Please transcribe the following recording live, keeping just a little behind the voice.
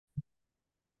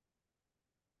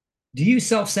Do you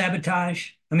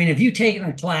self-sabotage? I mean, have you taken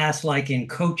a class like in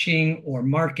coaching or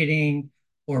marketing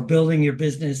or building your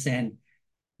business and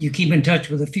you keep in touch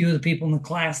with a few of the people in the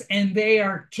class and they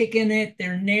are kicking it,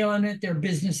 they're nailing it, their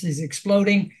business is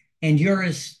exploding, and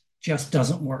yours just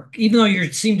doesn't work, even though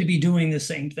you seem to be doing the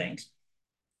same things?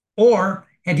 Or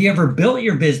have you ever built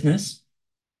your business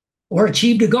or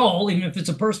achieved a goal, even if it's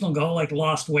a personal goal, like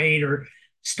lost weight or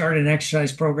start an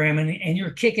exercise program, and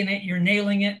you're kicking it, you're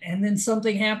nailing it, and then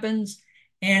something happens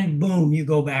and boom, you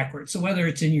go backwards. So whether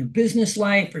it's in your business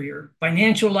life or your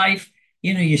financial life,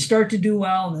 you start to do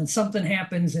well and then something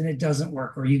happens and it doesn't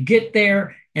work, or you get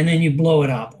there and then you blow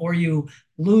it up, or you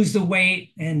lose the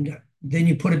weight and then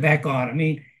you put it back on. I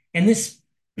mean, and this,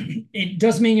 it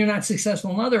doesn't mean you're not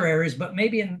successful in other areas, but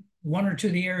maybe in one or two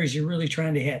of the areas you're really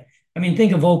trying to hit. I mean,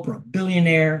 think of Oprah,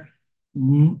 billionaire,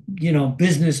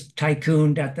 business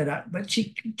tycoon, but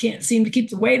she can't seem to keep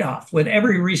the weight off with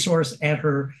every resource at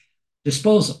her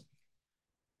disposal.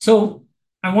 So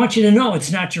I want you to know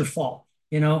it's not your fault,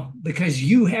 because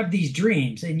you have these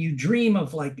dreams and you dream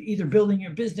of like either building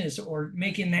your business or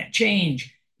making that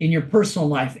change in your personal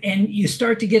life. And you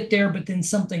start to get there, but then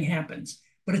something happens.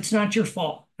 But it's not your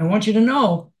fault. I want you to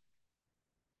know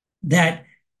that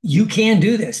you can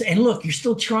do this. And look, you're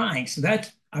still trying. So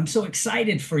that's, I'm so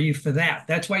excited for you for that.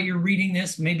 That's why you're reading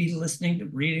this, maybe listening to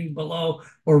reading below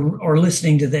or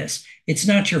listening to this. It's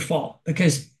not your fault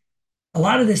because a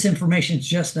lot of this information is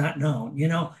just not known.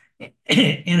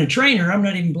 And a trainer, I'm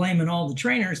not even blaming all the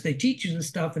trainers. They teach you this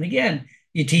stuff. And again,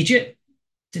 you teach it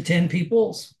to 10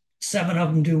 people, seven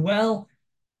of them do well,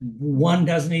 one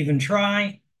doesn't even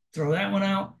try, throw that one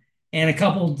out. And a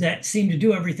couple that seem to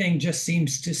do everything just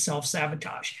seems to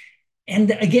self-sabotage.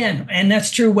 And again, and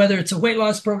that's true whether it's a weight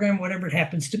loss program, whatever it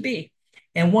happens to be.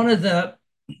 And one of the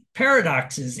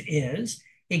paradoxes is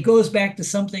it goes back to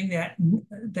something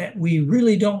that we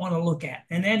really don't want to look at,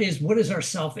 and that is, what is our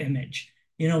self-image?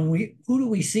 Who do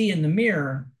we see in the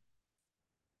mirror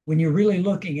when you're really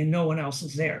looking and no one else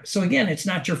is there? So again, it's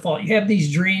not your fault. You have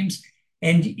these dreams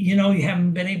and you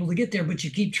haven't been able to get there, but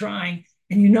you keep trying.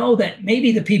 And you know that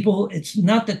maybe the people, it's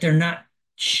not that they're not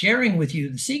sharing with you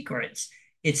the secrets,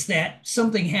 it's that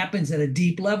something happens at a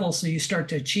deep level. So you start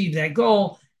to achieve that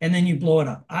goal and then you blow it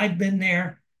up. I've been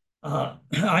there.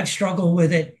 I've struggled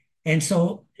with it. And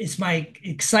so it's my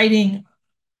exciting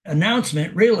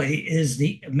announcement really is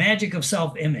the magic of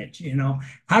self-image,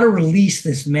 how to release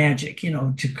this magic,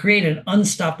 to create an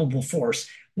unstoppable force.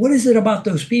 What is it about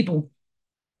those people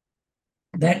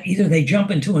that either they jump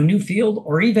into a new field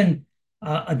or even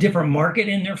a different market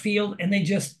in their field and they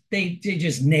just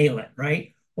nail it,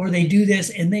 right? Or they do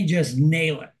this and they just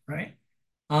nail it, right?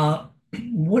 Uh,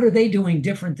 what are they doing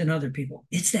different than other people?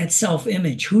 It's that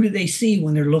self-image. Who do they see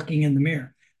when they're looking in the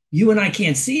mirror? You and I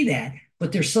can't see that,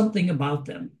 but there's something about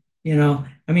them.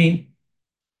 I mean,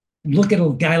 look at a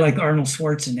guy like Arnold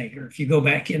Schwarzenegger. If you go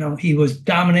back, he was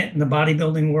dominant in the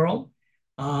bodybuilding world,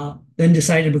 then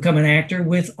decided to become an actor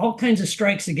with all kinds of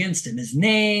strikes against him. His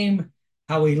name,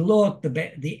 how he looked,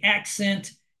 the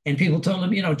accent, and people told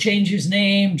him, change his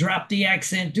name, drop the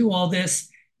accent, do all this,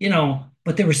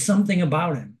 but there was something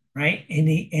about him, right? And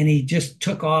he just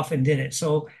took off and did it.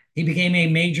 So he became a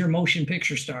major motion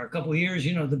picture star. A couple of years,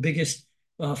 the biggest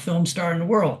film star in the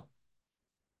world.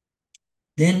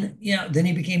 Then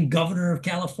he became governor of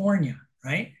California,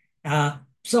 right?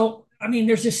 So I mean,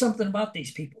 there's just something about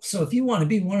these people. So if you want to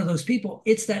be one of those people,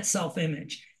 it's that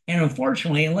self-image. And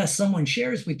unfortunately, unless someone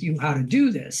shares with you how to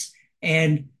do this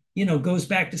and goes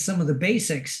back to some of the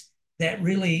basics that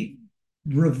really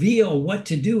reveal what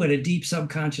to do at a deep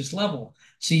subconscious level,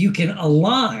 so you can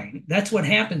align. That's what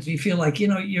happens. You feel like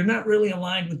you're not really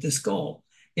aligned with this goal.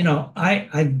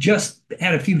 I've just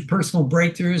had a few personal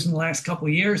breakthroughs in the last couple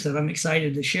of years that I'm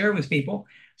excited to share with people.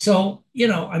 So,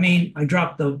 I mean, I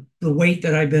dropped the weight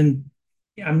that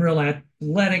I'm real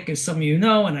athletic, as some of you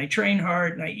know, and I train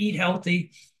hard and I eat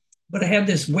healthy, but I had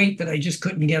this weight that I just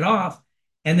couldn't get off.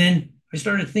 And then I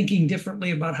started thinking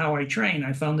differently about how I train.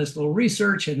 I found this little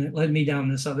research and it led me down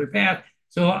this other path.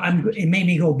 So it made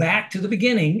me go back to the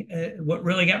beginning. What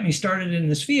really got me started in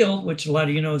this field, which a lot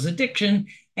of you know is addiction.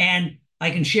 And I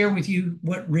can share with you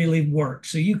what really works.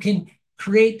 So you can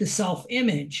create the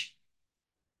self-image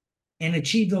and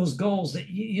achieve those goals that,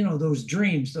 those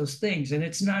dreams, those things. And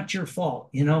it's not your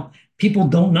fault. People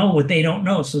don't know what they don't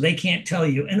know, so they can't tell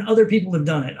you. And other people have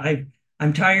done it.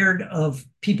 I'm tired of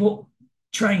people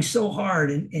trying so hard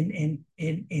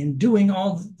and doing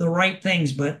all the right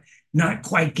things, but not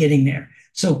quite getting there.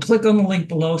 So click on the link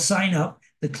below, sign up.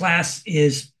 The class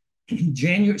is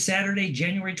Saturday,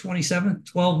 January 27th,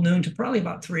 12 noon to probably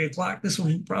about 3 o'clock. This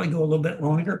one will probably go a little bit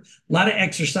longer. A lot of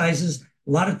exercises,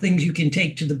 A lot of things you can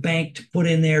take to the bank to put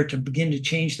in there to begin to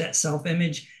change that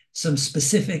self-image, some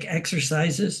specific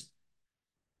exercises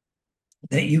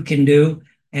that you can do.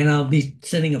 And I'll be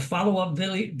sending a follow-up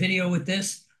video with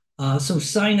this. So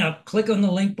sign up, click on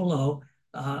the link below.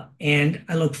 And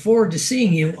I look forward to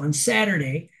seeing you on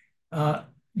Saturday,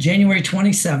 January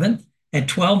 27th at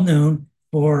 12 noon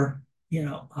for,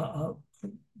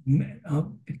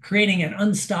 creating an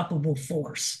unstoppable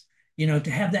force,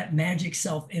 to have that magic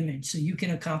self-image so you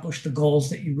can accomplish the goals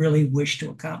that you really wish to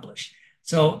accomplish.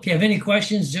 So if you have any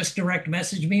questions, just direct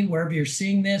message me wherever you're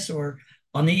seeing this or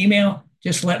on the email,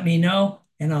 just let me know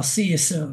and I'll see you soon.